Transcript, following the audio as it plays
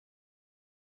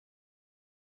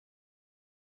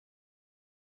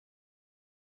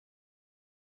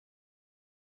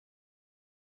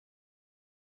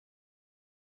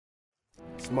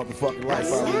It's motherfucking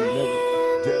life I lead,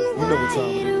 nigga. You know what time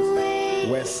it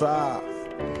is. West Side,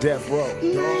 Death Row,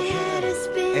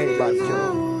 everybody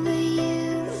killing.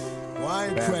 Well, I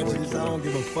ain't prejudiced, I don't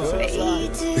give a fuck. This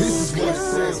is what it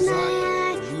sounds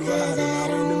like. We ride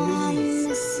on our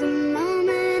enemies.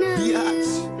 Biatch.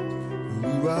 We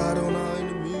ride on our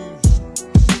enemies.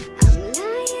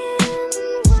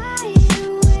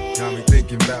 Got me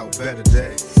thinking about better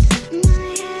days.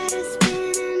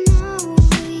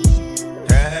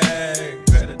 Hey,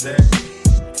 better days.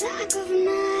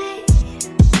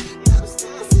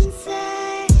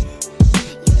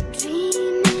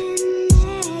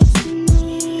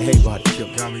 Hey, body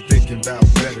killer. Got me thinking about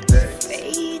better days.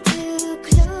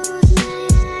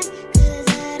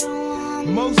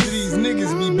 Most of these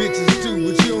niggas be bitches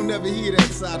too, but you don't never hear that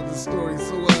side of the story.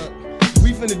 So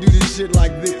we finna do this shit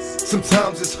like this.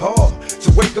 Sometimes it's hard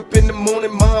to wake up in the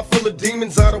morning, mind full of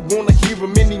demons. I don't wanna hear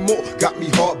them anymore. Got me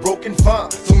heartbroken, fine.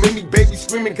 So many babies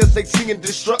screaming cause they seeing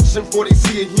destruction before they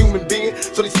see a human being.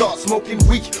 So they start smoking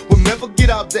weed. We'll never get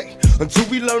our day until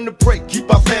we learn to pray. Keep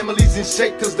our families in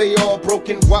shape cause they all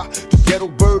broken. Why do ghetto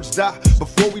birds die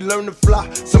before we learn to fly?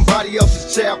 Somebody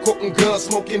else's child quoting guns,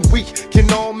 smoking weed.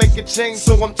 Can all make a change,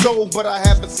 so I'm told, but I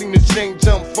haven't seen the change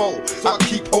unfold. So I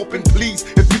keep hoping, please,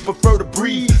 if you prefer to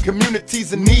breathe.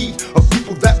 Communities in need of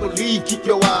people that believe. Keep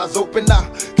your eyes open. I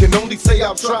can only say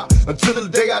I'll try until the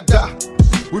day I die.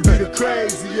 We be the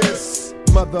craziest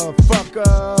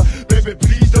motherfucker. Baby,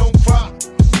 please don't cry.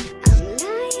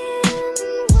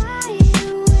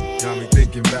 Got me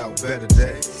thinking about better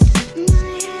days.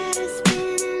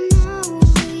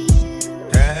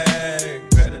 Hey,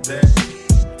 better days.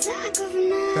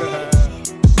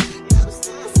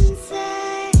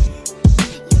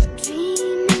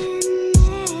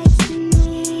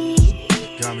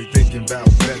 Got me thinking about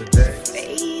better days.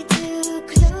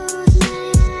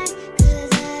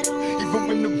 Even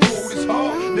when the road is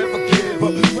hard, never give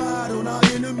up. We ride on our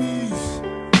enemies.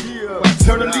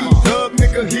 Eternally, thug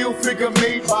nigga, heel figure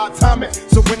made by timing.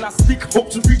 So when I speak, hope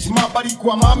to reach my body,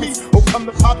 Guamami. Oh, come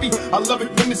the poppy. I love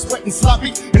it when it's wet and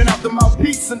sloppy. In and out the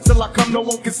mouthpiece until I come, no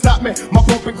one can stop me. My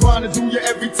bump and grind to do you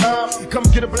every time. Come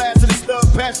get a blast of this thug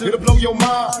passion, it'll blow your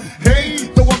mind. Hey,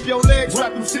 throw up your legs,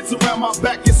 wrap them shits around my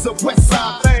back. It's a west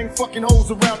side thing, fucking hoes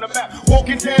around the map.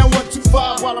 Walking down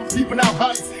 125 while I'm peeping out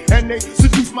heights. And they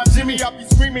seduce my Jimmy, I be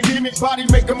screaming, gimmick body,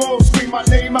 make them all scream my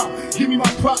name out. Give me my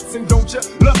props and don't ya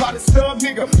love how this thug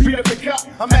nigga beat up the cop.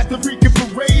 I'm at the Rican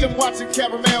parade, I'm watching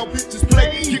caramel bitches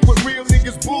play. Get with real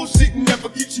niggas bullshit and never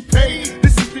get you paid.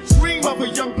 This is the dream of a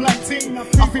young black teen. I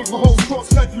feel for hoes cross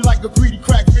country like a greedy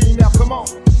crack fiend. Now come on.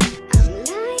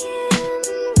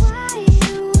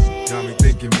 Got me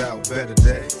thinking about better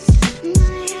days.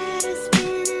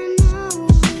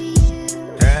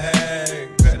 Hey,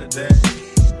 better days.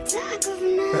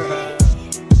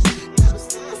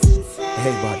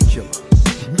 Hey, body killer.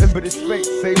 Remember this fate,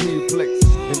 save me a place.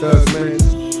 And Thugs, man.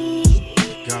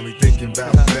 Got me thinking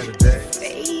about better days.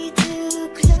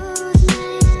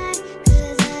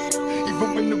 Even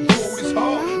when the road is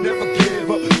hard, never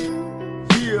give up.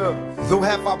 Yeah. Though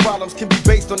half our problems can be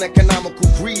based on economical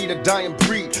greed, a dying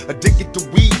breed, addicted to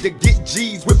weed to get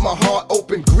G's with my heart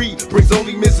open. Greed brings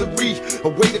only misery,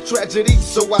 away to tragedy.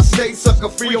 So I stay sucker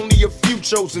free, only a few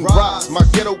chosen rise. My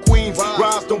ghetto queens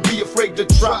rise, don't be afraid to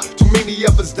try. Too many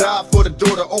of us die for the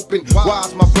door to open.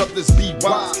 Wise, my brothers be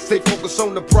wise, stay focused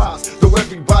on the prize. Though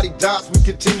everybody dies, we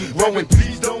continue growing.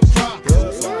 Please don't cry.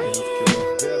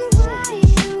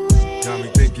 Got me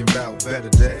thinking about better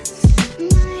days.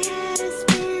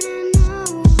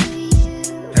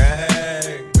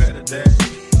 Hey, better days.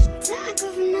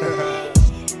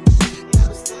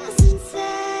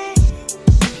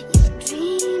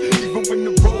 Even when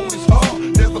the road is hard,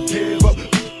 never give up.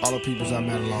 All the peoples I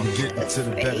met along Getting to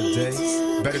the better days.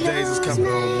 Better days is coming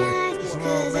on, boy. Come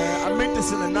on, man. I meant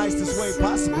this in the nicest way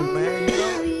possible, man. You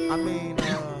know? I mean,